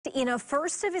In a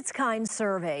first-of-its-kind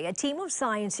survey, a team of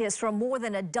scientists from more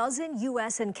than a dozen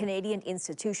U.S. and Canadian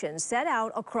institutions set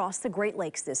out across the Great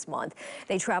Lakes this month.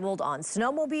 They traveled on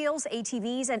snowmobiles,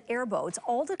 ATVs, and airboats,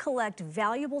 all to collect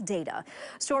valuable data.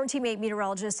 Storm teammate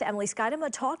meteorologist Emily Skydema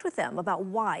talked with them about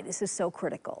why this is so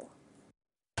critical.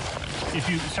 If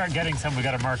you start getting some, we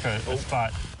got to mark a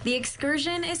spot. The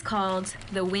excursion is called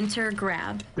the Winter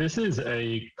Grab. This is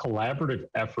a collaborative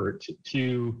effort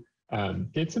to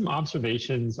get some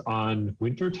observations on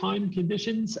wintertime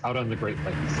conditions out on the Great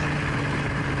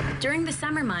Lakes. During the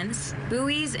summer months,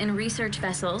 buoys and research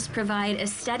vessels provide a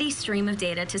steady stream of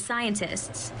data to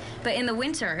scientists. But in the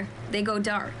winter, they go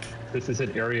dark. This is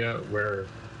an area where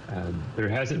there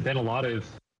hasn't been a lot of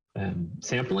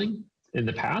sampling in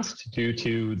the past due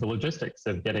to the logistics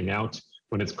of getting out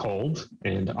when it's cold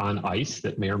and on ice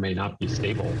that may or may not be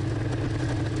stable.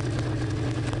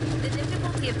 The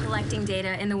difficulty of collecting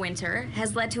data in the winter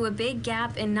has led to a big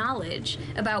gap in knowledge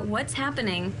about what's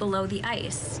happening below the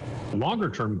ice. The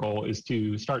longer-term goal is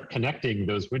to start connecting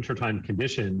those wintertime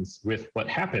conditions with what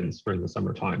happens during the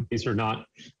summertime. These are not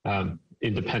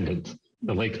independent.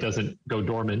 The lake doesn't go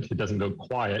dormant. It doesn't go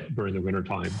quiet during the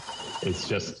wintertime. It's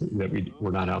just that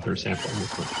we're not out there sampling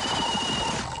this winter.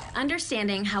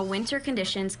 Understanding how winter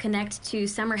conditions connect to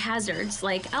summer hazards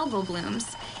like algal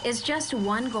blooms is just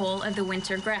one goal of the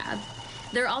Winter Grab.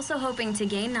 They're also hoping to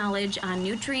gain knowledge on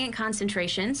nutrient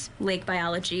concentrations, lake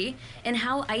biology, and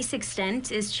how ice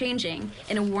extent is changing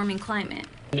in a warming climate.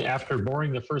 After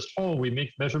boring the first hole, we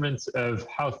make measurements of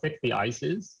how thick the ice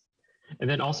is, and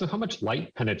then also how much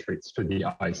light penetrates through the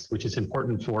ice, which is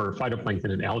important for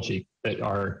phytoplankton and algae that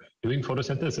are doing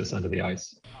photosynthesis under the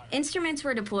ice. Instruments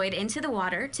were deployed into the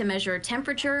water to measure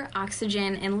temperature,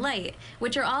 oxygen, and light,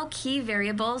 which are all key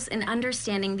variables in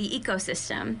understanding the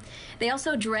ecosystem. They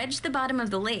also dredged the bottom of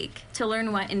the lake to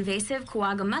learn what invasive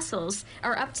quagga mussels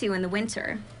are up to in the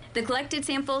winter. The collected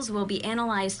samples will be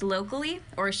analyzed locally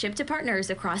or shipped to partners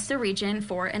across the region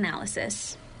for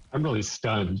analysis. I'm really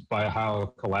stunned by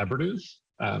how collaborative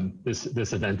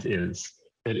this event is.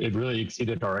 It really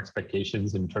exceeded our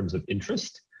expectations in terms of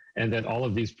interest, and that all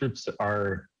of these groups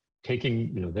are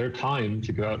taking their time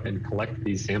to go out and collect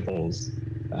these samples.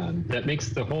 That makes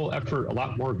the whole effort a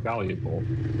lot more valuable.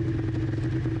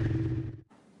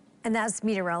 And that's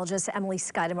meteorologist Emily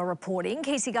Skydema reporting.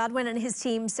 Casey Godwin and his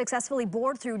team successfully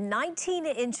bored through 19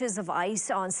 inches of ice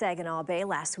on Saginaw Bay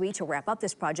last week to wrap up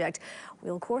this project.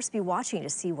 We'll, of course, be watching to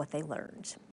see what they learned.